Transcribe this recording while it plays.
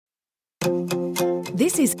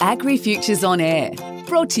This is AgriFutures On Air,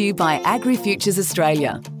 brought to you by AgriFutures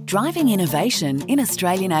Australia, driving innovation in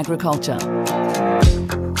Australian agriculture.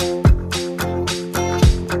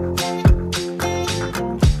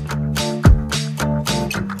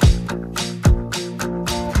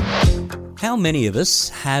 How many of us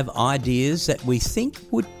have ideas that we think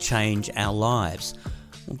would change our lives?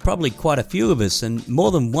 Well, probably quite a few of us, and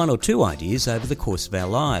more than one or two ideas over the course of our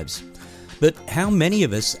lives. But how many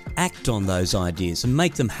of us act on those ideas and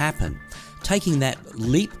make them happen, taking that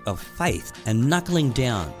leap of faith and knuckling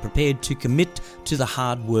down, prepared to commit to the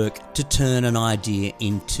hard work to turn an idea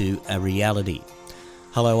into a reality?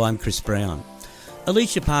 Hello, I'm Chris Brown.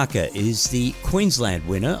 Alicia Parker is the Queensland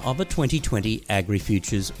winner of a 2020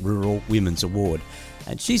 AgriFutures Rural Women's Award,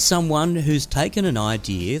 and she's someone who's taken an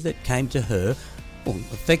idea that came to her, well,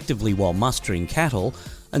 effectively while mustering cattle,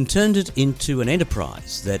 and turned it into an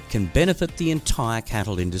enterprise that can benefit the entire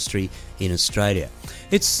cattle industry in Australia.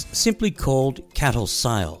 It's simply called Cattle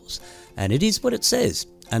Sales, and it is what it says,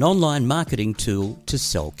 an online marketing tool to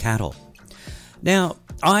sell cattle. Now,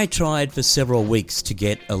 I tried for several weeks to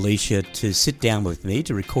get Alicia to sit down with me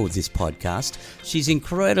to record this podcast. She's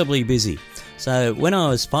incredibly busy. So when I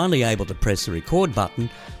was finally able to press the record button,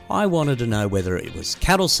 I wanted to know whether it was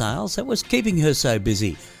cattle sales that was keeping her so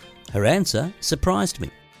busy. Her answer surprised me.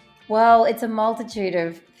 Well, it's a multitude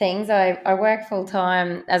of things. I work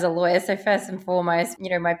full-time as a lawyer, so first and foremost,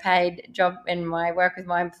 my paid job and my work with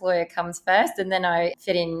my employer comes first, and then I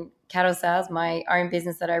fit in cattle sales, my own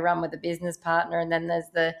business that I run with a business partner, and then there's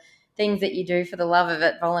the things that you do for the love of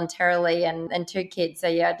it voluntarily and two kids. So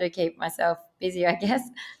yeah, I do keep myself busy, I guess.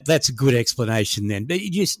 That's a good explanation then.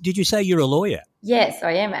 Did you say you're a lawyer? Yes,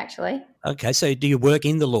 I am actually. Okay, so do you work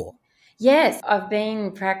in the law? Yes, I've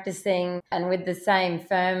been practicing and with the same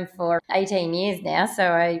firm for 18 years now. So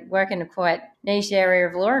I work in a quite niche area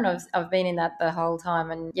of law, and I've been in that the whole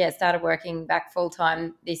time, and started working back full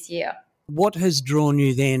time this year. What has drawn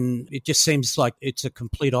you then? It just seems like it's a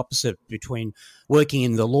complete opposite between working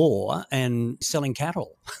in the law and selling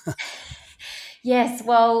cattle. Yes,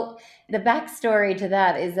 well, the backstory to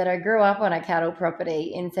that is that I grew up on a cattle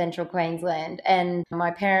property in central Queensland, and my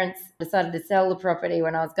parents decided to sell the property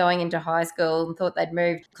when I was going into high school and thought they'd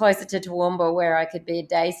moved closer to Toowoomba where I could be a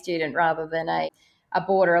day student rather than a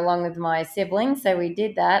boarder along with my siblings. So we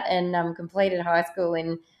did that and completed high school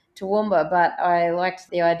in Toowoomba, but I liked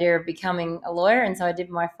the idea of becoming a lawyer, and so I did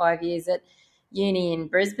my 5 years at uni in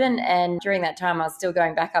Brisbane, and during that time I was still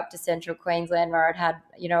going back up to central Queensland where I'd had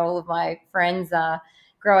all of my friends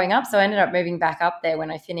growing up. So I ended up moving back up there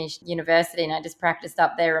when I finished university, and I just practiced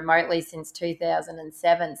up there remotely since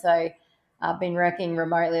 2007. So I've been working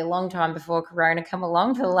remotely a long time before Corona come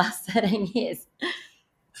along for the last 13 years.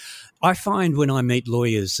 I find when I meet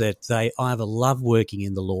lawyers that they either love working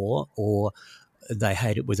in the law or they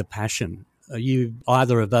hate it with a passion. Are you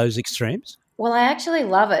either of those extremes? Well, I actually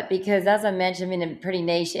love it because, as I mentioned, I'm in a pretty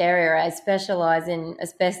niche area. I specialise in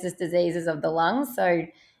asbestos diseases of the lungs. So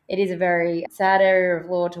it is a very sad area of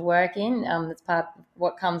law to work in. It's part of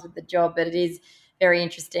what comes with the job, but it is very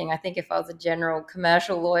interesting. I think if I was a general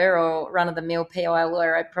commercial lawyer or run-of-the-mill PI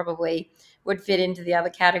lawyer, I probably would fit into the other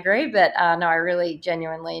category. But no, I really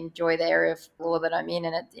genuinely enjoy the area of law that I'm in,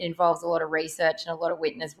 and it involves a lot of research and a lot of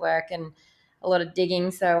witness work and a lot of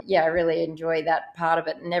digging. So yeah, I really enjoy that part of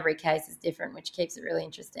it. And every case is different, which keeps it really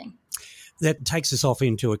interesting. That takes us off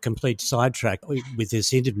into a complete sidetrack with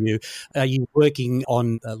this interview. Are you working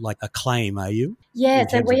on like a claim, are you? Yeah,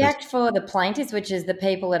 so we act for the plaintiffs, which is the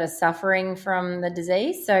people that are suffering from the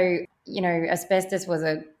disease. So, asbestos was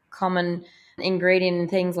a common ingredient in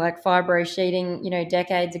things like fibro sheeting,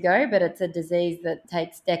 decades ago, but it's a disease that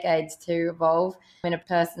takes decades to evolve in a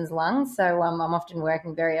person's lungs. So I'm often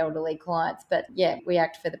working with very elderly clients, but yeah, we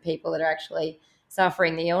act for the people that are actually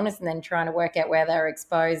suffering the illness and then trying to work out where they're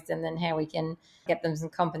exposed and then how we can get them some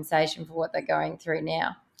compensation for what they're going through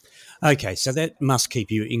now. Okay, so that must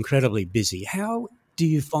keep you incredibly busy. How do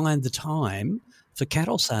you find the time for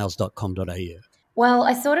cattlesales.com.au? Well,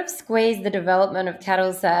 I sort of squeezed the development of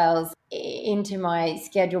cattle sales into my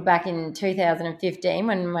schedule back in 2015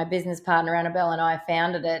 when my business partner Annabelle and I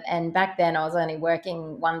founded it. And back then I was only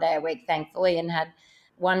working 1 day a week, thankfully, and had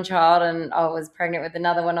one child, and I was pregnant with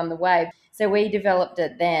another one on the way. So we developed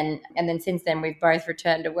it then, and then since then we've both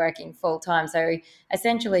returned to working full time. So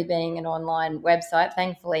essentially being an online website,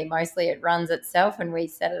 thankfully mostly it runs itself and we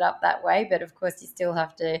set it up that way. But of course you still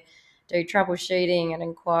have to do troubleshooting and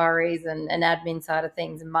inquiries and admin side of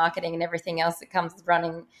things and marketing and everything else that comes with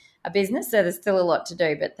running a business. So there's still a lot to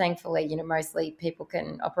do, but thankfully, mostly people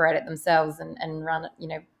can operate it themselves and run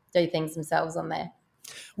it, do things themselves on there.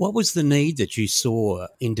 What was the need that you saw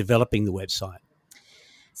in developing the website?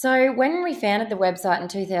 So when we founded the website in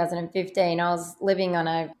 2015, I was living on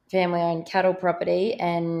a family-owned cattle property,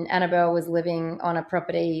 and Annabelle was living on a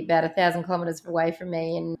property about 1,000 kilometres away from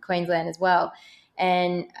me in Queensland as well.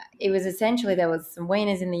 And it was essentially, there was some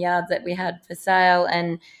weaners in the yards that we had for sale,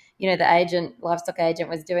 and the livestock agent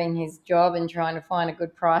was doing his job and trying to find a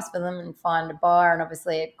good price for them and find a buyer, and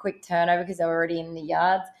obviously a quick turnover because they were already in the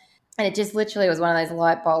yards. And it just literally was one of those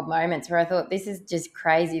light bulb moments where I thought, this is just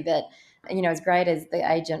crazy that, as great as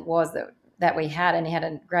the agent was that we had, and he had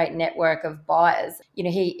a great network of buyers,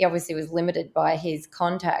 he obviously was limited by his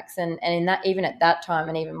contacts. And in that, even at that time,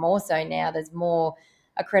 and even more so now, there's more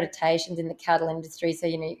accreditations in the cattle industry. So,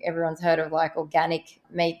 everyone's heard of like organic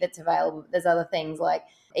meat that's available. There's other things like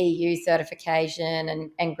EU certification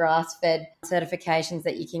and grass-fed certifications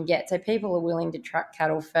that you can get. So people are willing to truck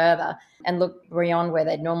cattle further and look beyond where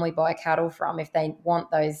they'd normally buy cattle from if they want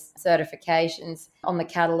those certifications on the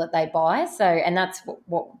cattle that they buy. So, and that's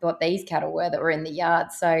what these cattle were that were in the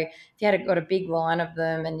yard. So if you had got a big line of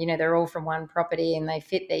them and, they're all from one property and they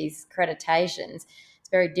fit these accreditations,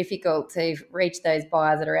 very difficult to reach those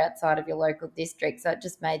buyers that are outside of your local district. So it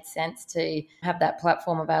just made sense to have that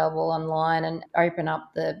platform available online and open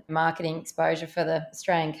up the marketing exposure for the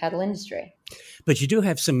Australian cattle industry. But you do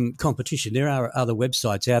have some competition. There are other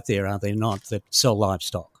websites out there, are there not, that sell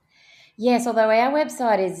livestock? Yes, although our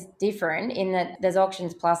website is different in that there's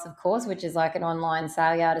Auctions Plus, of course, which is like an online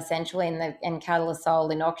sale yard essentially, and cattle are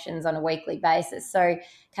sold in auctions on a weekly basis. So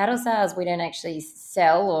cattle sales, we don't actually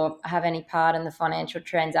sell or have any part in the financial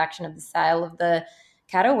transaction of the sale of the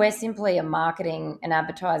cattle. We're simply a marketing and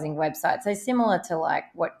advertising website. So similar to like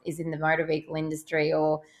what is in the motor vehicle industry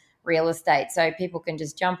or real estate. So people can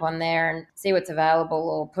just jump on there and see what's available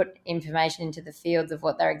or put information into the fields of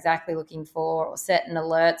what they're exactly looking for, or set an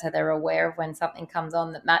alert so they're aware of when something comes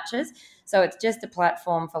on that matches. So it's just a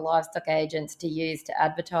platform for livestock agents to use to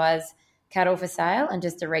advertise cattle for sale and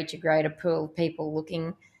just to reach a greater pool of people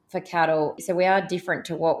looking for cattle. So we are different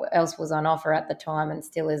to what else was on offer at the time and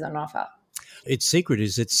still is on offer. Its secret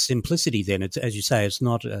is its simplicity then. It's, as you say, it's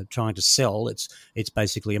not trying to sell. It's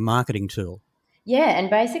basically a marketing tool. Yeah, and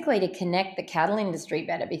basically to connect the cattle industry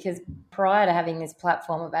better, because prior to having this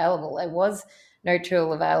platform available, there was no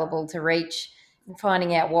tool available to reach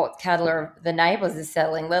finding out what cattle are the neighbours are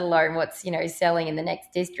selling, let alone what's selling in the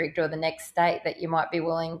next district or the next state that you might be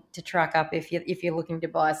willing to truck up if you're looking to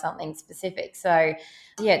buy something specific. So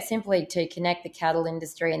yeah, it's simply to connect the cattle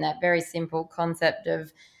industry and that very simple concept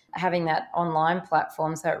of having that online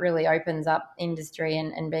platform. So it really opens up industry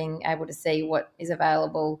and being able to see what is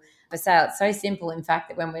available for sale. It's so simple, in fact,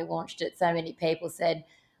 that when we launched it, so many people said,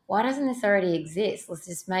 why doesn't this already exist? This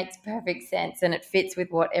just makes perfect sense, and it fits with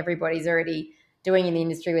what everybody's already doing in the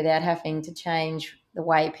industry without having to change the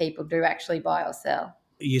way people do actually buy or sell.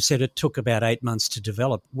 You said it took about 8 months to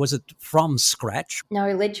develop. Was it from scratch?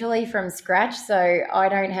 No, literally from scratch. So I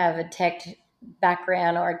don't have a tech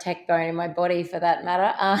background or a tech bone in my body for that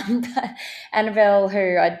matter. Annabelle,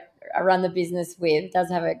 who I run the business with, does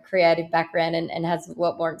have a creative background and has a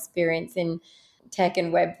lot more experience in tech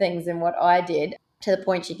and web things than what I did, to the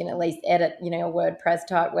point she can at least edit, a WordPress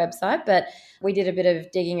type website. But we did a bit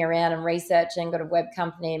of digging around and research and got a web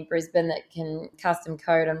company in Brisbane that can custom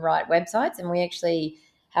code and write websites. And we actually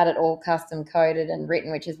had it all custom coded and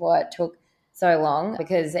written, which is why it took so long,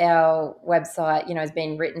 because our website, has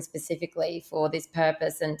been written specifically for this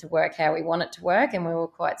purpose and to work how we want it to work. And we were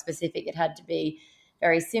quite specific. It had to be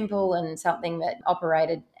very simple and something that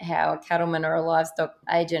operated how a cattleman or a livestock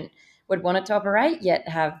agent would want it to operate, yet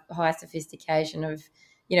have high sophistication of,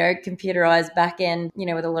 computerized back end,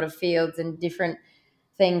 with a lot of fields and different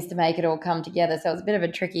things to make it all come together. So it was a bit of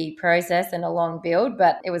a tricky process and a long build,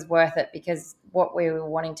 but it was worth it because what we were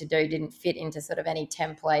wanting to do didn't fit into sort of any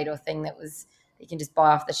template or thing that you can just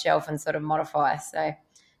buy off the shelf and sort of modify. So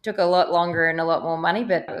took a lot longer and a lot more money,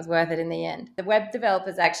 but it was worth it in the end. The web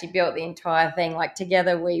developers actually built the entire thing. Like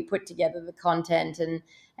together, we put together the content and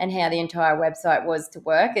how the entire website was to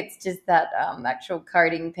work. It's just that actual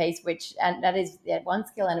coding piece, and that is one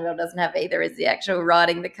skill Annabelle doesn't have either, is the actual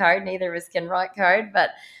writing the code. Neither of us can write code, but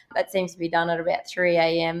that seems to be done at about 3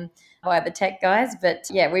 a.m. by the tech guys. But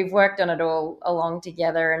yeah, we've worked on it all along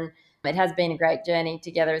together, and it has been a great journey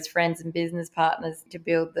together as friends and business partners to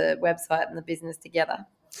build the website and the business together.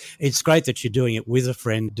 It's great that you're doing it with a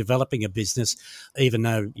friend, developing a business, even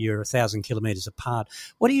though you're 1,000 kilometres apart.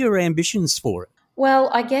 What are your ambitions for it? Well,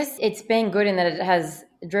 I guess it's been good in that it has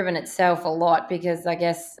driven itself a lot, because I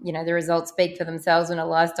guess, the results speak for themselves when a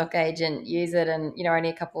livestock agent use it. And, only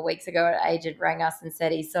a couple of weeks ago, an agent rang us and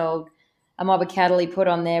said he sold a mob of cattle he put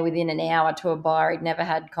on there within an hour to a buyer he'd never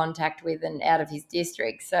had contact with and out of his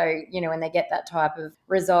district. So, when they get that type of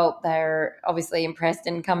result, they're obviously impressed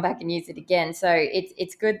and come back and use it again. So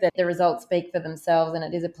it's good that the results speak for themselves, and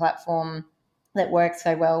it is a platform that works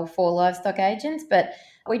so well for livestock agents. But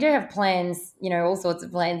we do have plans, all sorts of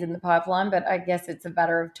plans in the pipeline, but I guess it's a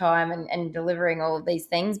matter of time and delivering all of these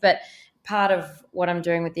things. But part of what I'm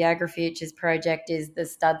doing with the AgriFutures project is the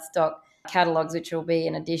stud stock catalogues, which will be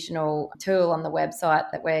an additional tool on the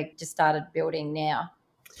website that we're just started building now.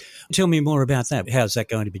 Tell me more about that. How's that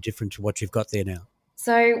going to be different to what you've got there now?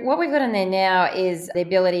 So what we've got in there now is the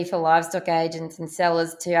ability for livestock agents and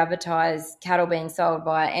sellers to advertise cattle being sold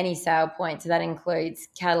via any sale point. So that includes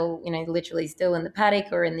cattle, literally still in the paddock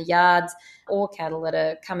or in the yards, or cattle that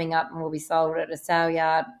are coming up and will be sold at a sale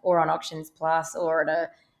yard or on Auctions Plus or at a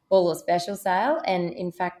bull or special sale. And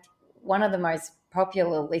in fact, one of the most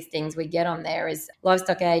popular listings we get on there is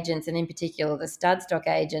livestock agents, and in particular the stud stock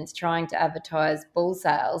agents, trying to advertise bull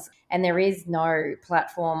sales. And there is no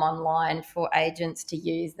platform online for agents to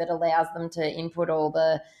use that allows them to input all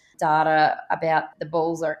the data about the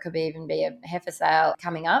bulls, or it could even be a heifer sale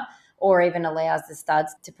coming up, or even allows the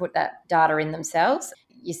studs to put that data in themselves.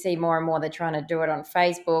 You see more and more they're trying to do it on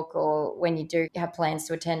Facebook, or when you do have plans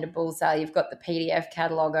to attend a bull sale, you've got the PDF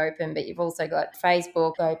catalogue open, but you've also got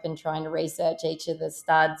Facebook open trying to research each of the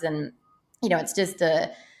studs. And, it's just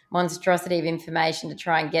a monstrosity of information to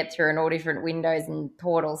try and get through in all different windows and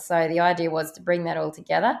portals. So the idea was to bring that all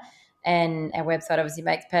together, and our website obviously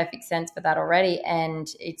makes perfect sense for that already. And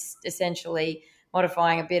it's essentially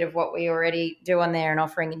modifying a bit of what we already do on there and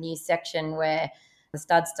offering a new section where the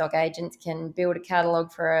stud stock agents can build a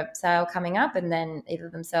catalogue for a sale coming up, and then either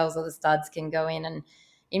themselves or the studs can go in and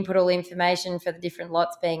input all the information for the different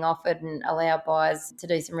lots being offered and allow buyers to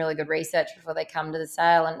do some really good research before they come to the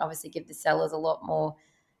sale, and obviously give the sellers a lot more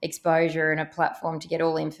exposure and a platform to get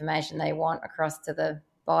all the information they want across to the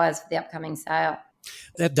buyers for the upcoming sale.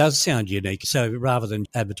 That does sound unique. So rather than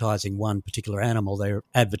advertising one particular animal, they're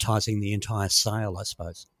advertising the entire sale, I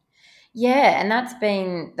suppose. Yeah, and that's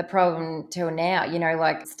been the problem till now.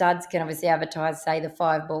 Like studs can obviously advertise, say, the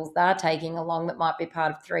 5 bulls they're taking along that might be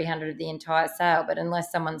part of 300 of the entire sale, but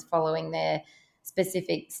unless someone's following their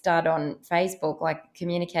specific stud on Facebook, like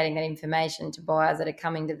communicating that information to buyers that are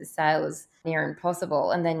coming to the sale is near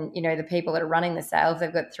impossible. And then, the people that are running the sale, if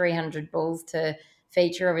they've got 300 bulls to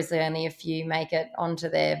feature, obviously only a few make it onto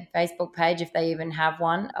their Facebook page, if they even have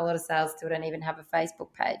one. A lot of sales still don't even have a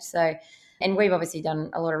Facebook page. And we've obviously done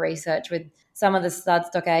a lot of research with some of the stud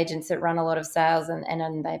stock agents that run a lot of sales,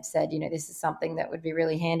 and they've said, this is something that would be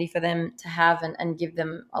really handy for them to have and give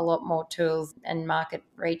them a lot more tools and market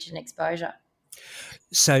reach and exposure.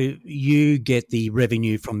 So you get the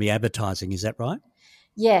revenue from the advertising, is that right?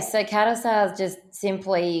 Yes, so cattle sales just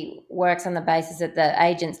simply works on the basis that the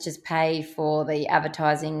agents just pay for the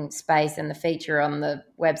advertising space and the feature on the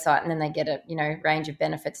website, and then they get a range of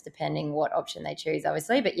benefits depending what option they choose,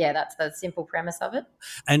 obviously. But yeah, that's the simple premise of it.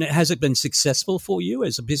 And has it been successful for you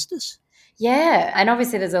as a business? Yeah, and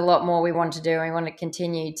obviously there's a lot more we want to do, and we want to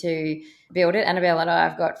continue to build it. Annabelle and I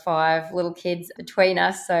have got 5 little kids between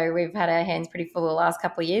us, so we've had our hands pretty full the last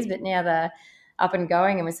couple of years, but now they're up and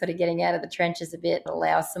going and we're sort of getting out of the trenches a bit. It'll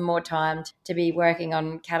allow us some more time to be working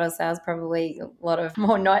on cattle sales, probably a lot of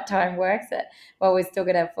more nighttime work while we're still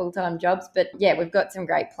going to have full-time jobs. But yeah, we've got some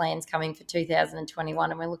great plans coming for 2021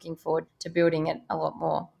 and we're looking forward to building it a lot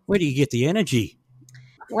more. Where do you get the energy?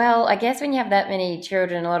 Well, I guess when you have that many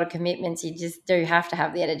children and a lot of commitments, you just do have to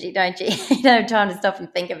have the energy, don't you? You don't have time to stop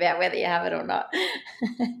and think about whether you have it or not.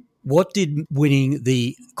 What did winning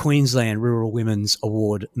the Queensland Rural Women's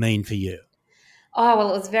Award mean for you? Oh,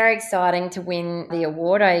 well, it was very exciting to win the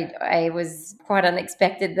award. I was quite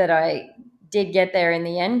unexpected that I did get there in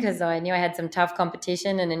the end, because I knew I had some tough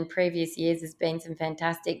competition, and in previous years there's been some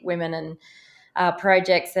fantastic women and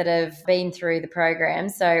projects that have been through the program.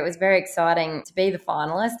 So it was very exciting to be the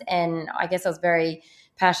finalist, and I guess I was very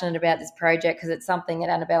passionate about this project because it's something that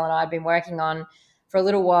Annabelle and I have been working on for a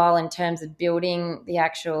little while in terms of building the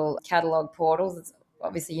actual catalogue portals. It's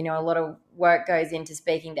obviously, a lot of work goes into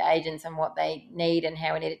speaking to agents and what they need and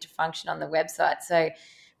how we need it to function on the website. So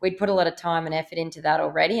we'd put a lot of time and effort into that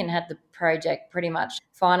already and had the project pretty much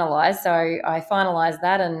finalised. So I finalised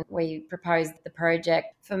that, and we proposed the project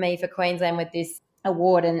for me for Queensland with this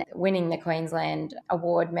award, and winning the Queensland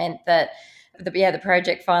award meant that the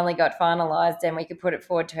project finally got finalised and we could put it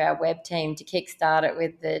forward to our web team to kickstart it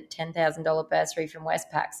with the $10,000 bursary from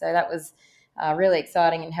Westpac. So that was really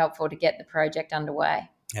exciting and helpful to get the project underway.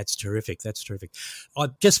 That's terrific. That's terrific.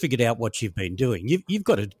 I've just figured out what you've been doing. You've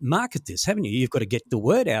got to market this, haven't you? You've got to get the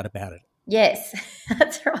word out about it. Yes,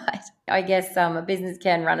 that's right. I guess a business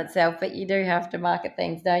can run itself, but you do have to market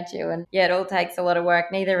things, don't you? And yeah, it all takes a lot of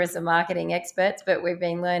work. Neither of us are marketing experts, but we've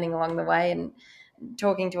been learning along the way and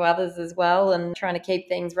talking to others as well and trying to keep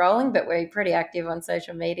things rolling. But we're pretty active on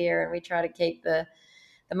social media and we try to keep the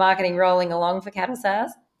marketing rolling along for cattle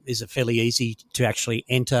sales. Is it fairly easy to actually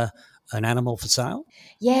enter an animal for sale?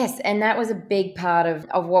 Yes, and that was a big part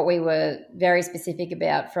of what we were very specific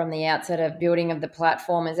about from the outset of building of the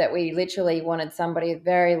platform, is that we literally wanted somebody with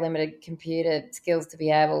very limited computer skills to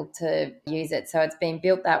be able to use it. So it's been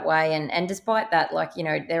built that way. And despite that,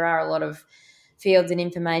 there are a lot of fields and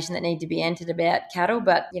information that need to be entered about cattle.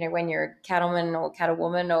 But, when you're a cattleman or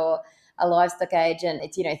cattlewoman or a livestock agent,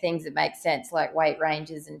 it's, things that make sense like weight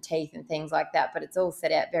ranges and teeth and things like that. But it's all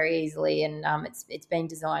set out very easily and it's been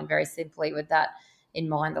designed very simply with that in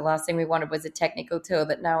mind. The last thing we wanted was a technical tool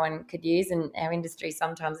that no one could use. And our industry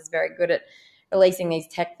sometimes is very good at releasing these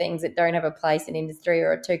tech things that don't have a place in industry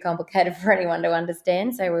or are too complicated for anyone to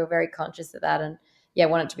understand. So we were very conscious of that and,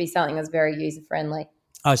 want it to be something that's very user-friendly.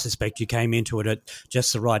 I suspect you came into it at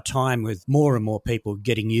just the right time with more and more people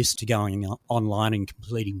getting used to going online and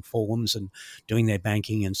completing forms and doing their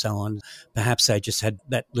banking and so on. Perhaps they just had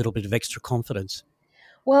that little bit of extra confidence.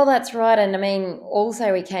 Well, that's right. And I mean,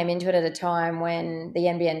 also we came into it at a time when the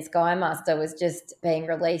NBN Sky Muster was just being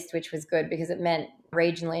released, which was good because it meant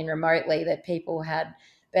regionally and remotely that people had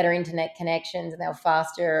better internet connections and they were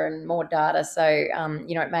faster and more data. So,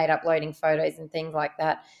 it made uploading photos and things like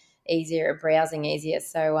that easier, browsing easier.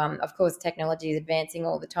 So, of course, technology is advancing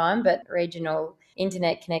all the time, but regional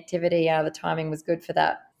internet connectivity, the timing was good for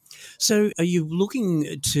that. So are you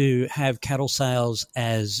looking to have cattle sales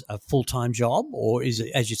as a full-time job, or is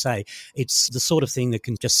it, as you say, it's the sort of thing that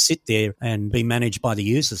can just sit there and be managed by the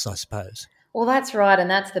users, I suppose? Well, that's right,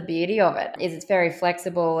 and that's the beauty of it, is it's very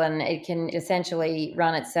flexible and it can essentially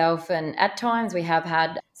run itself. And at times we have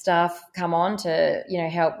had staff come on to,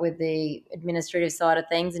 help with the administrative side of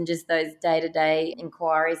things and just those day-to-day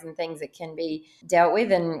inquiries and things that can be dealt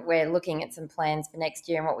with. And we're looking at some plans for next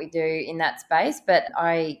year and what we do in that space. But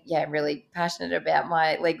I'm really passionate about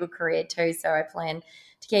my legal career too, so I plan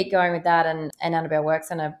to keep going with that. And Annabelle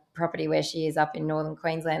works on a property where she is up in northern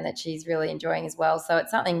Queensland that she's really enjoying as well. So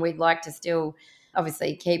it's something we'd like to still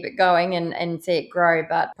obviously keep it going and see it grow,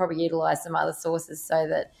 but probably utilise some other sources so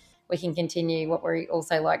that we can continue what we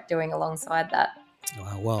also like doing alongside that.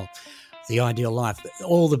 Well, the ideal life.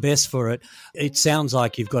 All the best for it. It sounds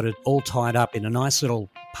like you've got it all tied up in a nice little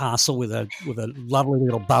parcel with a lovely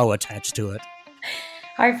little bow attached to it.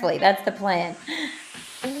 Hopefully, that's the plan.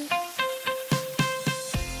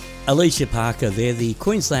 Alicia Parker, they're the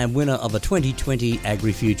Queensland winner of a 2020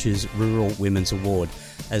 AgriFutures Rural Women's Award.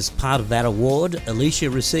 As part of that award, Alicia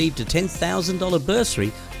received a $10,000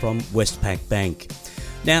 bursary from Westpac Bank.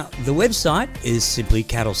 Now, the website is simply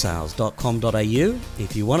cattlesales.com.au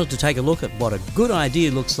if you wanted to take a look at what a good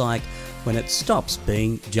idea looks like when it stops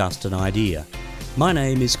being just an idea. My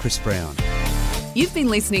name is Chris Brown. You've been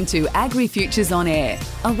listening to AgriFutures On Air,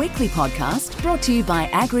 a weekly podcast brought to you by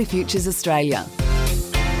AgriFutures Australia.